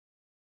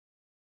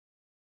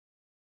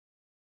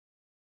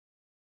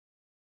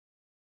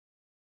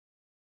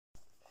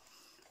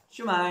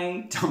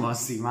Shwmai,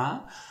 Thomas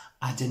yma,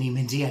 a dyn ni'n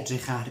mynd i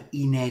edrych ar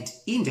uned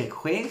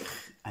 16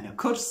 yn y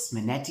cwrs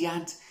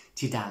Mynediad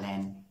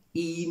tudalen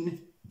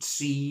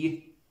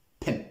 1-3-5,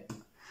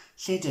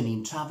 lle dyn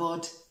ni'n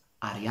trafod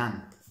arian,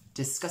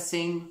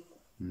 discussing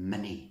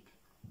money.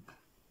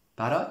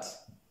 Barod?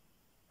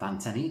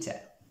 Banta ni te.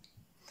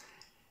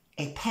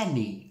 A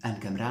penny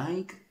yn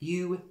Gymraeg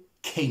yw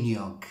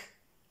ceiniog.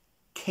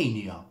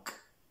 Ceiniog.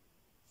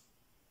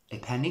 A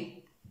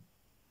penny?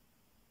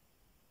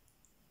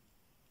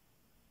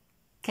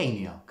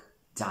 Ceiniog.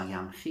 Da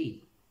iawn chi.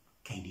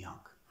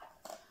 Ceiniog.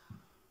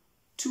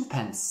 2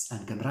 pence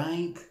yn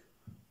Gymraeg,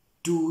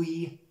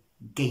 2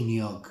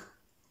 geiniog.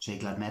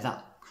 Treiglad meddal.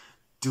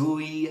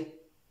 2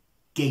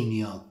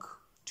 geiniog.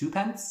 2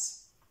 pence?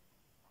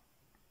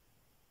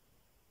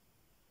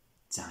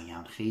 Da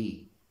iawn chi.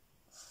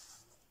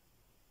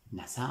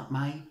 Nesa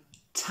mae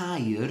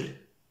tair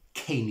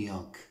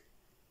ceiniog.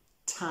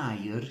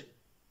 Tair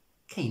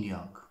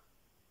ceiniog.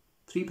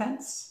 3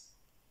 pence?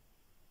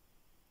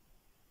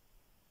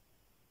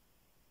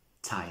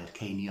 Tair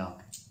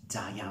ceiniog.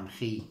 Da iawn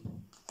chi.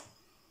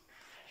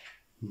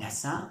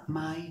 Nesa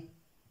mae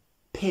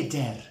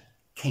 4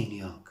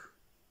 ceiniog.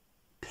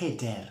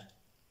 4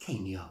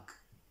 ceiniog.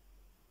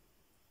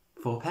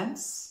 4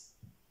 pence?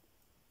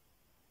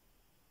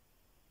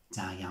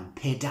 Da iawn.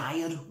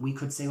 Pedair, we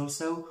could say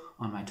also,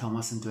 ond mae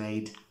Thomas yn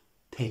dweud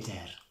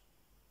 4.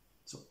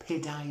 So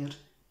pedair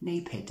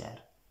neu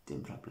 4,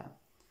 dim problem.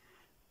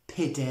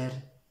 4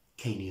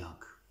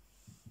 ceiniog.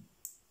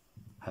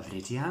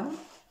 Hyfryd iawn.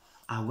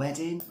 A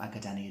wedyn, mae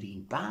gyda ni'r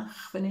un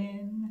bach fan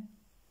hyn.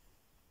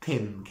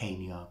 5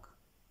 ceiniog.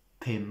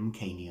 5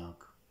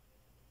 ceiniog.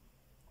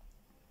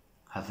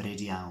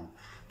 Hyfryd iawn.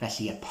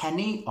 Felly y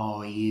penny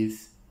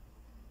oedd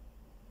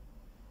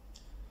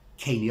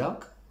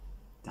ceiniog.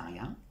 Da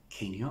iawn.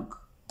 Ceiniog.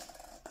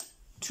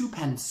 2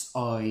 pence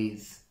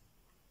oedd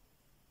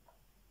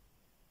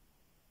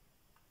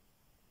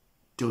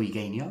 2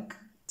 geiniog.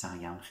 Da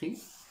iawn chi.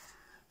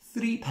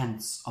 3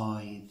 pence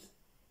oedd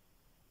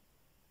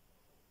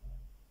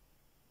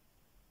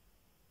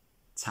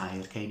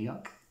tair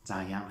ceiniog.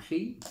 Da iawn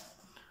chi.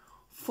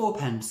 4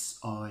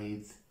 pence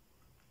oedd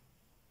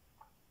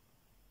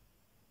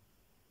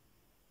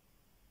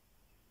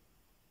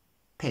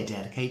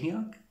peder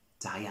ceiniog.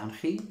 Da iawn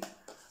chi.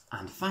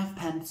 And 5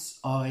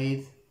 pence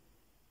oedd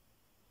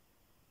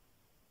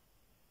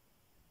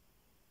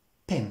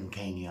 5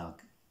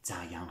 ceiniog.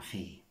 Da iawn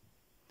chi.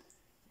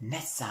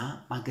 Nesa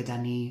mae gyda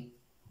ni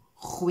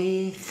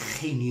 6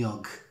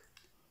 cheiniog.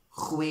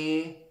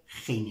 6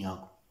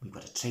 cheiniog. We've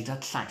got a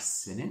treiglad llais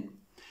fan hyn.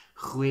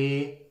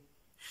 6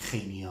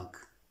 cheiniog.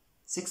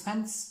 6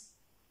 pence?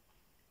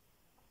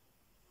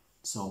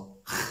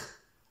 So,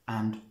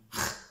 and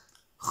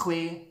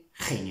 6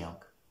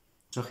 cheiniog.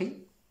 Trwch chi?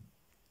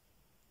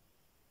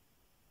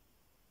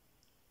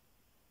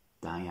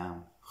 Da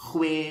iawn.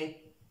 6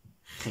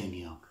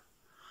 cheiniog.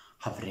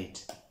 Hyfryd.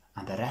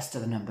 And the rest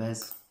of the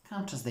numbers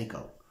count as they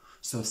go.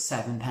 So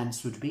 7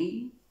 pence would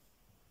be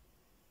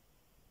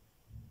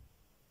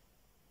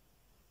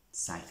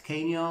 7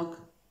 ceiniog.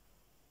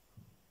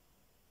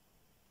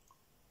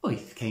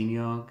 8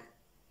 ceiniog.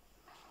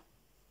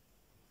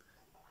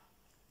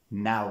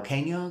 9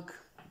 ceiniog.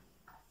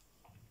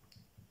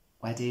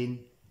 Wedyn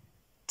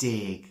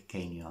 10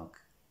 ceiniog.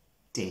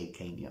 10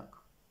 ceiniog.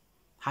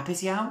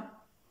 Hapus iawn?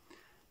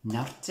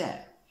 Nawr te,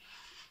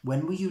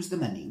 when we use the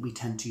money, we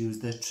tend to use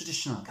the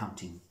traditional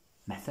counting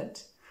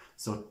method.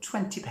 So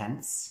 20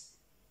 pence,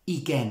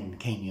 20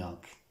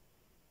 ceiniog.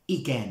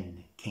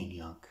 20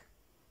 ceiniog.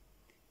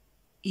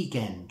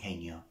 20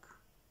 ceiniog.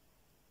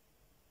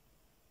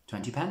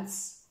 20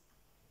 pence?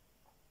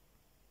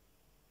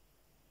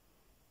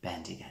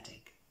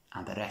 Bendigedig.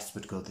 And the rest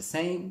would go the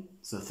same.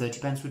 So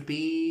 30 pence would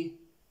be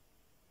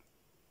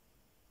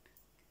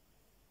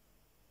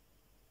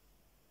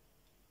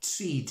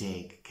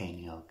 30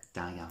 ceiniog.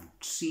 Da iawn.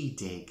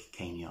 30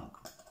 ceiniog.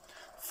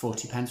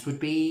 40 pence would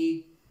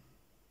be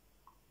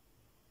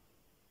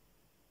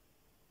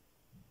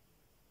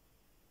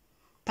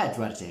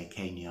 40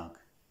 ceiniog.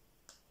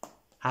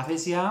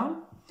 Hapus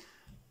iawn?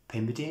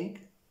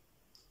 50,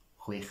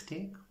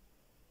 60,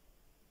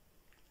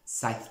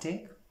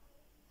 70,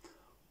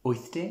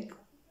 80,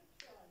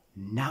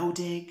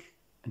 90,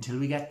 until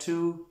we get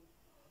to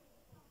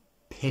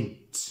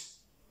pint.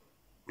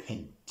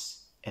 Pint.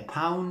 A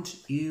pound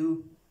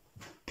yw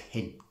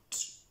pint.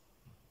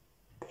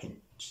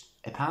 Pint.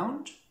 A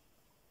pound?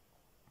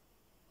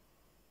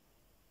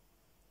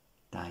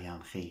 Da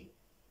iawn chi.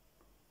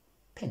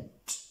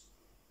 Pint.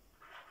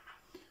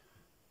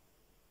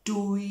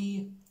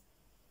 2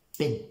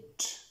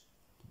 bint.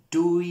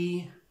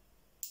 2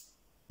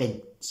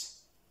 bint.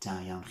 Da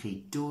iawn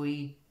chi.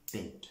 2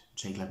 bint.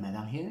 Treiglad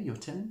meddal here, your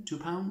turn. 2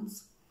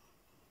 pounds.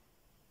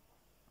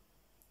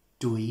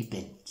 2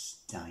 bint.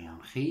 Da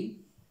iawn chi.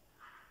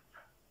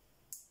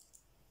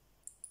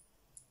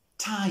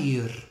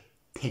 Tair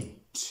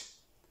pint.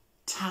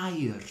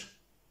 Tair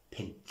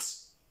pint.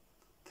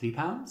 3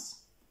 pounds.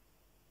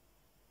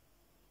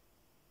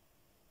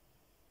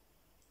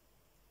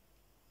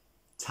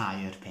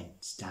 Tair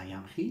punt. Da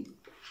iawn chi.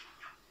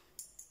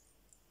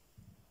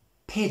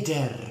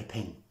 Peder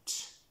punt.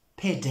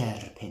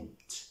 Peder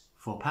punt.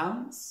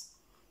 £4.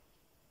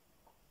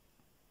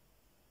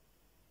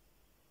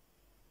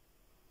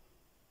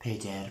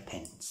 Peder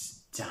punt.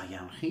 Da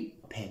iawn chi.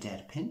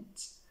 Peder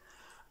punt.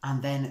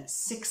 And then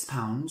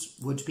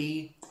 £6 would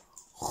be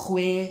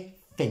chwe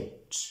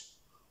punt.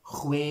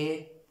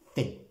 Chwe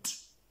punt.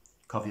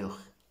 Cofiwch,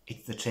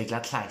 it's the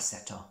treiglad llais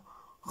eto.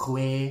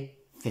 Chwe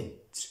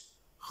punt.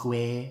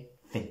 Chwe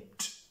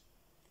punt.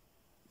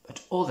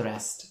 But all the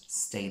rest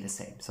stay the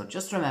same. So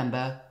just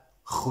remember,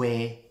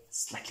 chwe,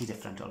 slightly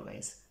different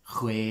always.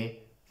 Chwe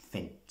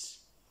punt.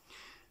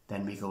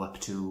 Then we go up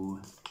to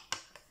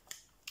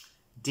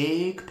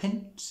deg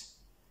punt.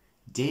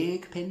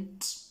 Deg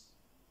punt.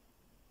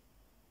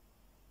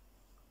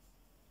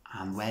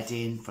 And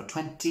wedyn for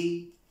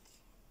 20,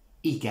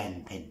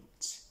 ugain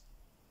punt.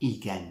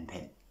 Ugain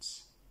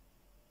punt.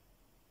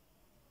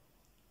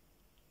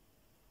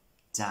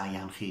 Da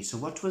iawn chi. So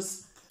what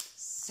was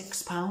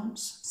 £6?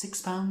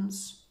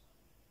 £6?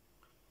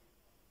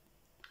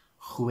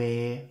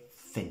 Chwe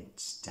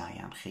punt. Da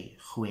iawn chi.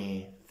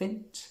 Chwe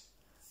punt.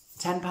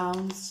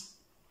 £10.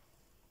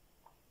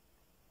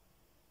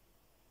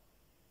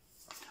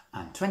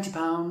 And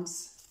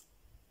 £20.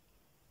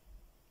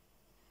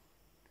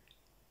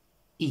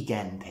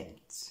 Ugain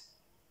punt.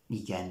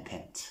 Ugain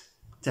punt.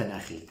 Dyna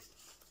chi.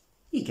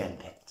 Ugain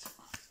punt.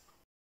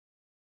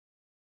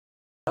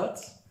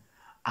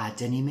 A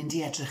dyn ni'n mynd I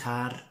edrych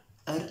ar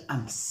yr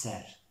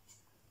amser.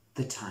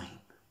 The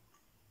time.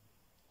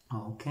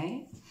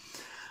 Okay.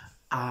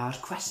 A'r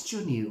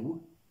cwestiwn yw,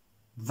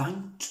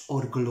 faint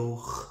o'r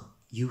gloch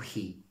yw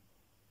hi?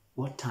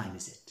 What time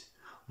is it?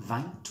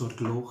 Faint o'r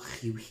gloch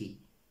yw hi?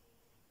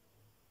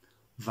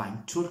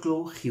 Faint o'r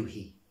gloch yw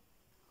hi?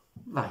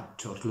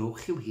 Faint o'r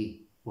gloch yw hi?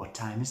 What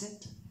time is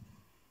it?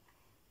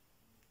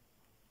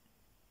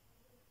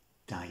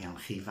 Da iawn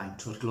chi,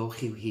 faint o'r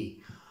gloch yw hi?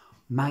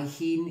 Mae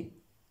hi'n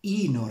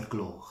 1 o'r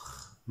gloch.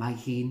 Mae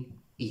hi'n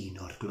 1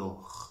 o'r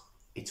gloch.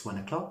 It's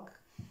 1 o'clock.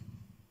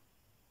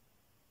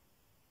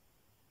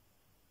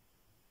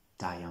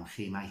 Da iawn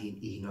chi, mae hi'n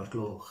 1 o'r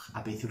gloch.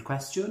 A beth yw'r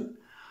cwestiwn?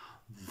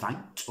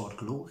 Faint o'r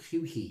gloch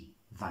yw hi?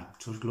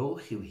 Faint o'r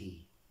gloch yw hi?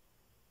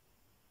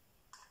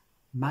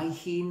 Mae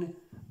hi'n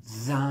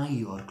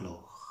 2 o'r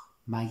gloch.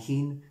 Mae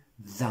hi'n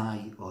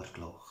 2 o'r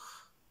gloch.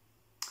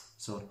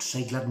 So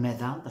treiglad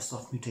meddal, the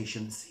soft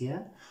mutations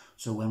here.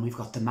 So when we've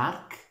got the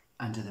mark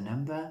under the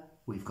number,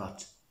 we've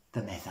got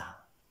the meddal.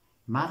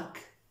 Mark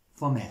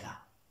for meddal.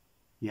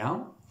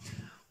 Iawn?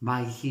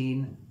 Mae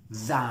hi'n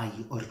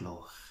 2 o'r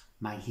gloch.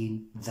 Mae hi'n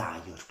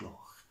 2 o'r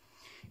gloch.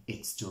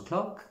 It's 2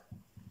 o'clock.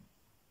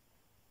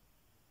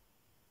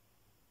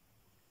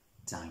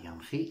 Da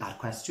iawn chi. A'r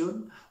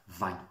cwestiwn,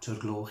 faint o'r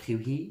gloch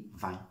yw hi?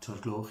 Faint o'r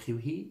gloch yw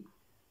hi?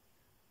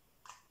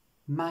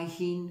 Mae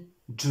hi'n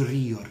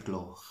 3 o'r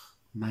gloch.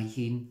 Mae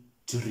hi'n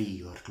 3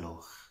 o'r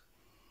gloch.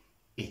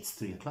 It's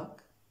 3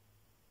 o'clock.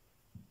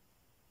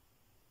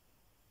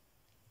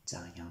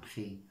 Da iawn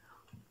chi.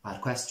 A'r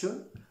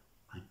cwestiwn,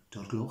 faint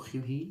o'r gloch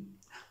yw hi?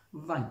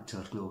 Faint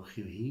o'r gloch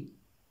yw hi?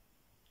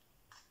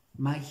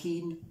 Mae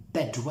hi'n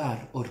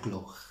 4 o'r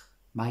gloch.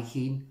 Mae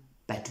hi'n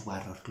 4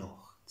 o'r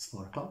gloch. It's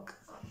 4 o'clock.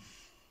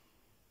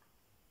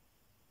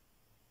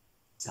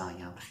 Da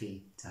iawn chi,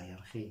 da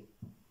iawn chi.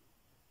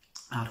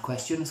 A'r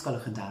cwestiwn, os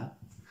gwelwch yn da,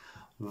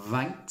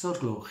 faint o'r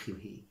gloch yw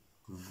hi?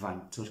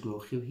 Faint o'r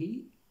gloch yw hi?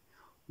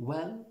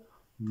 Wel,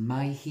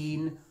 mae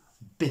hi'n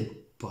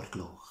 5 o'r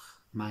gloch.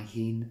 Mae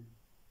hi'n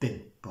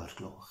 5 o'r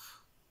gloch.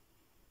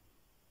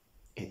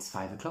 It's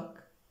 5 o'clock.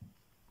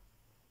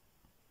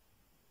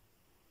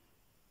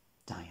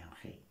 Da iawn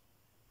chi.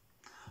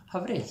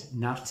 Hyfryd,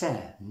 nawr te,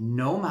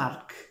 no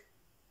mark,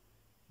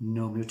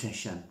 no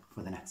mutation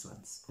for the next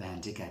ones.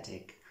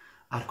 Bendigedig.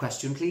 A'r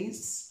cwestiwn,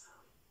 please.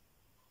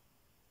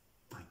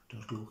 Faint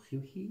o'r gloch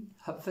yw hi?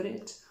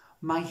 Hyfryd.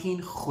 Mae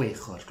hi'n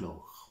 6 o'r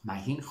gloch.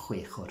 Mae hi'n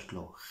 6 o'r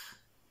gloch.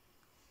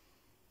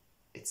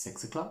 It's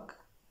 6 o'clock.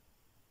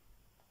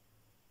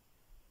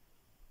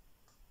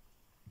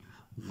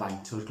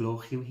 Faint o'r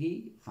gloch yw hi?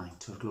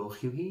 Faint o'r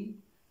gloch yw hi?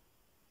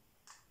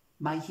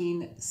 Mae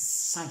hi'n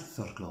 7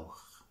 o'r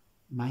gloch.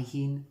 Mae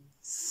hi'n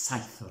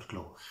 7 o'r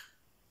gloch.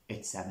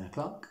 It's 7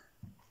 o'clock.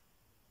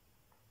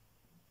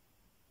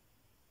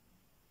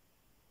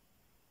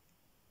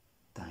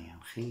 Da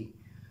iawn chi.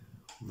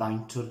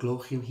 Faint o'r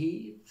gloch yw hi?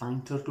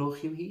 Faint o'r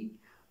gloch yw hi?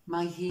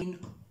 Mae hi'n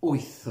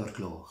 8 o'r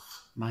gloch.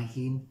 Mae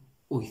hi'n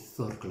 8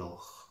 o'r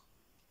gloch.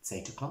 It's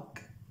 8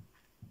 o'clock.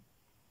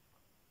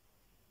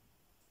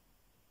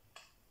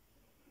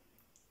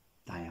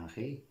 Da iawn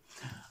chi.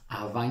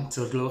 A faint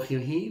o'r gloch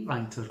yw hi?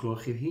 Faint o'r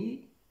gloch yw hi?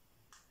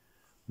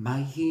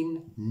 Mae hi'n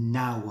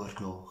 9 o'r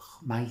gloch.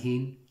 Mae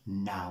hi'n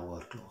 9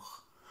 o'r gloch.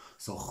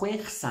 So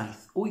 6,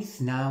 7, 8,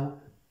 9,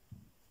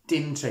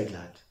 dim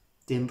treiglad,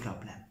 dim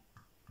problem.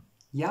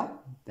 Iawn,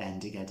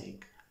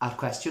 bendigedig. A'r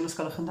cwestiwn, os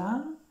gwelwch yn da?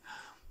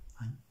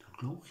 Faint o'r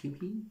gloch yw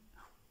hi?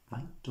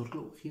 Faint o'r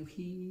gloch yw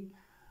hi?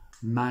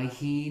 Mae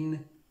hi'n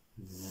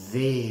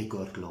 10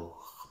 o'r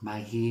gloch.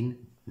 Mae hi'n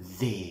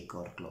 10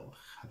 o'r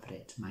gloch.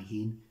 Hyfryd, mae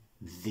hi'n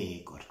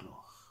 10 o'r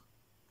gloch.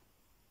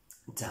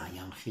 Da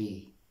iawn chi.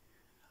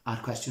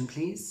 Our question,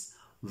 please.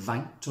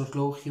 Faint o'r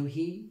gloch yw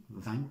hi?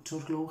 Faint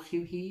o'r gloch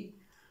yw hi?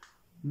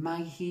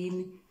 Mae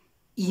hi'n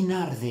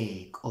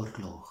 11 o'r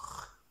gloch.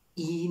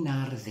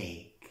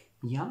 11.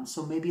 Yeah,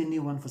 so maybe a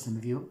new one for some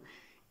of you.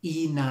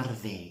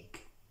 11.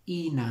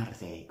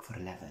 11 for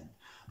 11.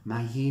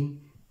 Mae hi'n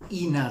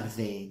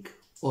 11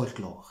 o'r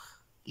gloch.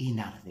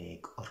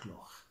 11 o'r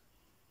gloch.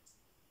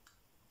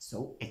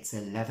 So it's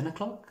 11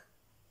 o'clock.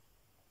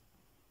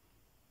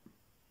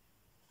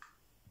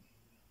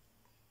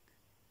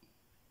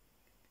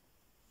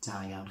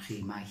 Da iawn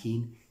chi, mae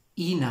hi'n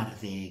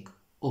 11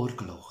 o'r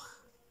gloch.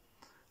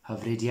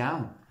 Hyfryd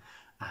iawn.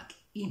 Ac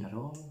un ar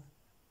ôl.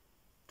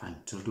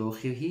 Faint o'r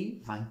gloch yw hi?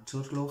 Faint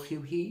o'r gloch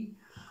yw hi?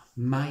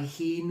 Mae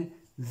hi'n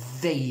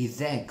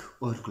 12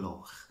 o'r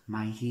gloch.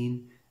 Mae hi'n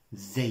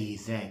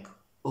 12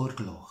 o'r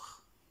gloch.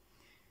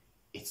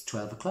 It's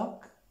 12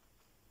 o'clock.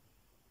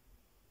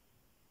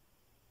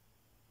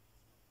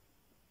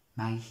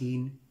 Mae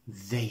hi'n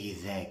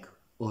 12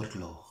 o'r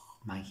gloch.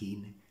 Mae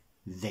hi'n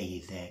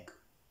 12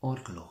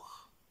 o'r gloch.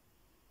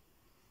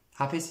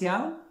 Hapus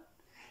iawn?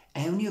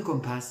 Ewn ni o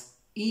gwmpas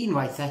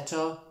unwaith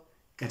eto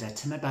gyda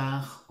tymed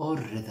bach o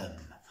rhythm.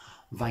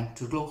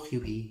 Faint o'r gloch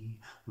yw hi?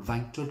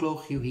 Faint o'r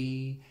gloch yw hi?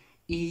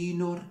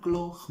 1 o'r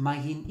gloch, mae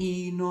hi'n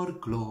 1 o'r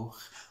gloch.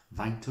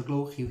 Faint o'r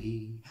gloch yw hi?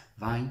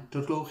 Faint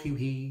o'r gloch yw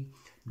hi?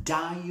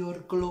 2 o'r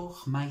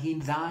gloch, mae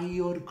hi'n 2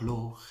 o'r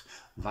gloch.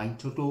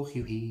 Faint o'r gloch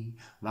yw hi?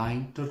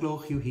 Faint o'r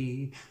gloch yw hi?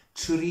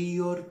 3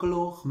 o'r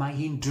gloch, mae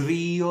hi'n 3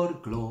 o'r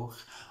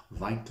gloch.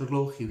 Faint o'r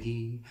gloch yw hi?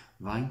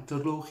 Faint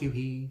o'r gloch yw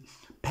hi?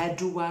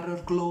 4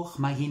 o'r gloch,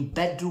 mae hi'n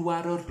 4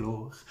 o'r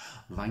gloch.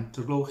 Faint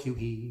o'r gloch yw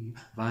hi?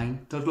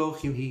 Faint o'r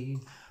gloch yw hi?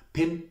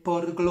 5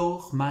 o'r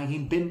gloch, mae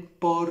hi'n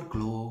 5 o'r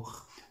gloch.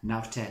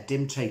 Nawr te,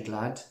 dim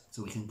treiglad,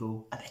 so we can go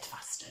a bit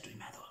faster, dwi'n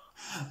meddwl.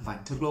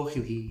 Faint o'r gloch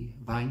yw hi?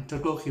 Faint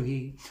o'r gloch yw hi?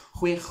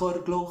 6 o'r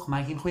gloch,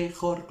 mae hi'n 6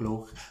 o'r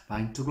gloch.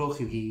 Faint o'r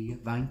gloch yw hi?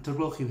 Faint o'r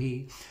gloch yw hi?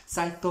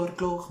 7 o'r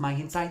gloch, mae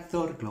hi'n 7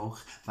 o'r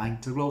gloch.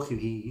 Faint o'r gloch yw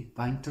hi?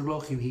 Faint o'r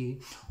gloch yw hi?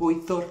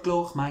 8 o'r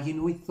gloch, mae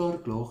hi'n 8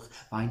 o'r gloch.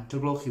 Faint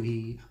o'r gloch yw hi?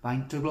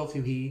 Faint o'r gloch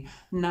yw hi?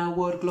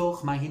 9 o'r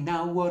gloch, mae hi'n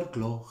 9 o'r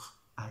gloch.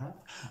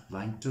 Araf.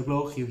 Faint o'r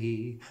gloch yw hi?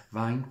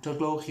 Faint o'r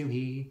gloch yw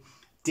hi?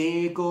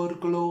 10 o'r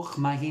gloch,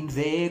 mae hi'n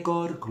 10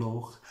 o'r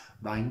gloch.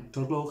 Faint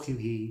o'r gloch yw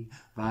hi?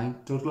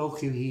 Faint o'r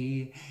gloch yw hi?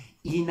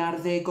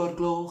 11 o'r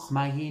gloch,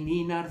 mae hi'n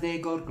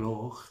 11 o'r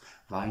gloch.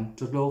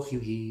 Faint o'r gloch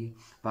yw hi?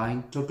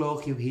 Faint o'r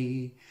gloch yw hi?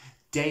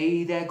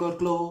 12 o'r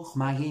gloch,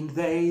 mae hi'n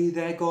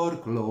 12 o'r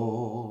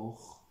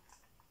gloch.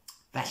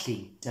 Felly,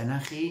 dyna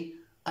chi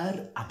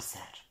yr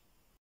amser.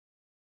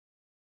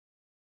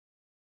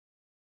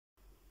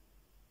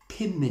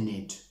 5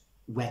 munud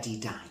wedi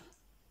 2.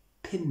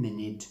 5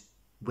 munud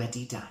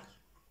wedi 2.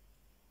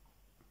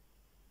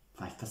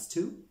 5 plus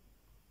 2.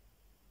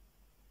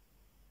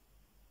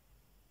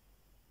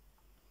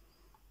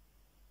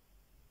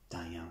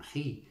 Da iawn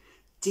chi.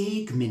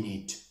 10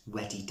 munud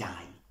wedi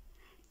 2.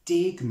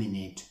 10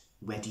 munud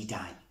wedi 2.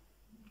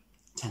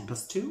 10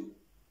 plus 2.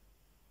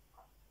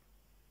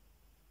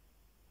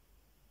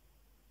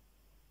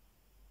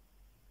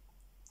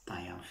 Da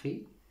iawn chi.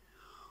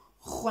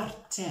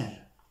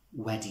 Chwarter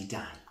wedi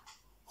 2.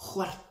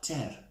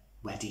 Chwarter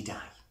wedi 2.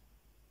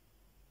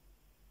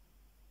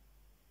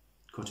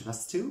 Quarter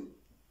past 2.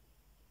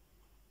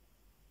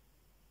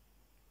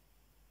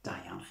 Da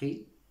iawn chi.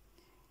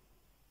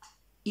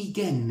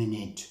 20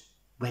 munud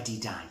wedi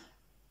 2.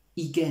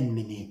 20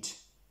 munud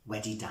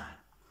wedi 2.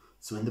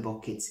 So in the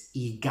book it's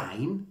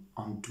 20,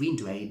 ond dwi'n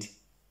dweud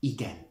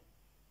 20.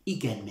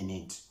 20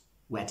 munud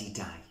wedi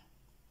 2.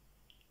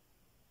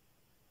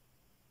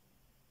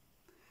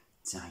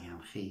 Da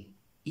iawn chi.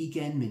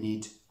 20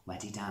 munud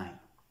wedi 2.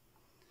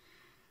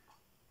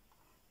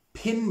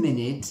 5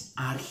 munud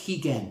ar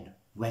 20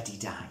 wedi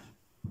 2.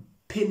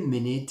 5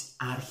 munud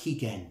ar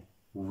 20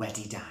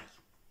 wedi 2.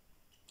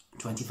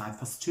 25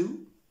 plus 2.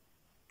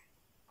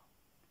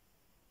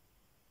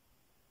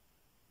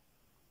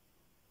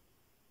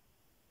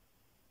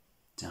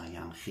 Da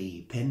iawn chi.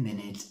 5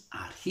 munud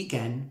ar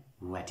 20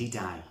 wedi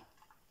 2.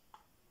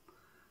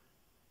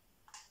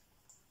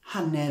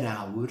 Hanner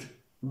awr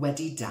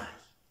wedi 2.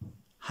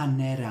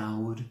 Hanner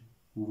awr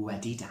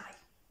wedi 2.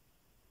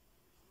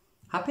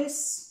 Hapus?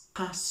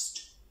 Past.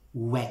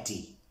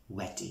 Wedi.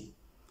 Wedi.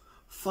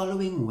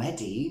 Following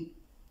wedi,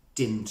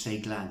 dim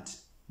treiglad.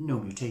 No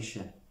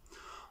mutation.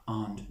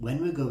 And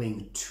when we're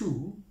going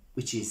to,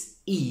 which is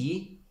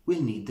I,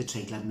 we'll need the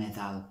treiglad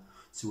meddal.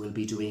 So we'll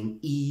be doing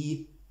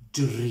I,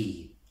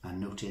 dri. And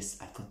notice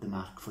I put the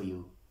mark for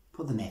you.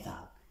 For the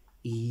meddal.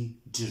 I,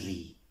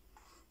 dri.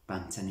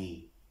 Bant yn I.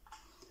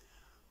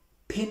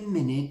 5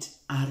 munud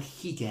ar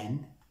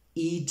 20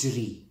 I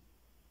dri.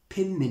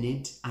 5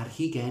 munud ar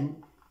 20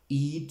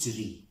 I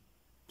dri.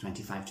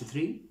 25 to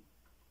 3.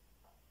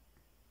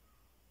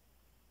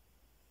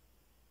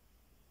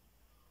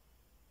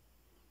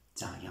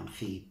 Da iawn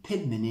chi.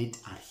 5 munud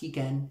ar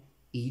 20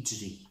 I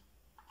dri.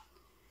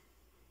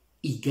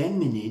 20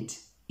 munud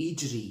I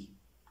dri.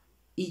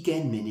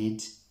 20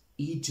 munud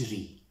I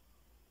dri.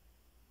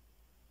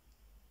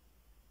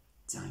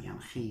 Da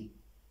iawn chi.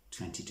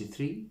 20 to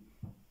 3.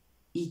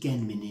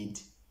 20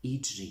 munud I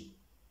dri.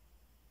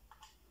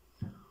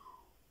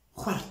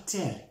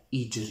 Chwarter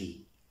I dri.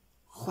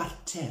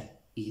 Chwarter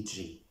I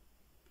dri.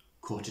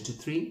 Quarter to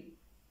 3.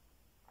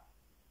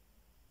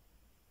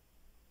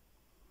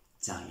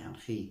 Da iawn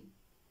chi.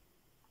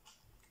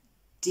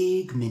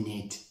 10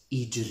 munud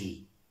I dri.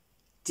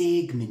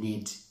 10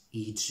 munud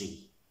I dri.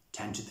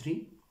 10 to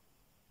 3.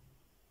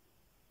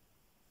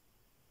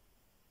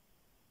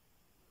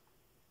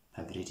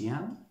 Hyfryd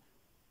iawn.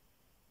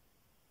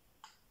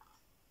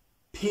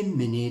 5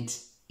 munud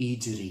I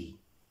dri.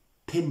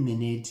 5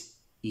 munud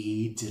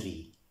I dri.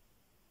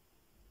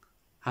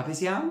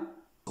 Hapus iawn?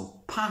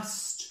 So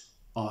past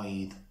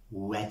oedd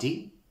wedi,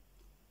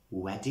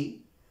 wedi,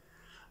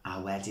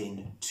 a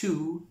wedyn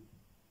to,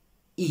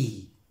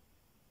 I,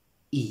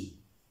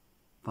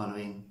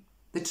 following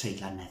the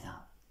treiglan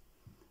meddal.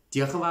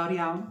 Diolch yn fawr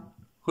iawn.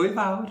 Hwyl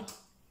fawr.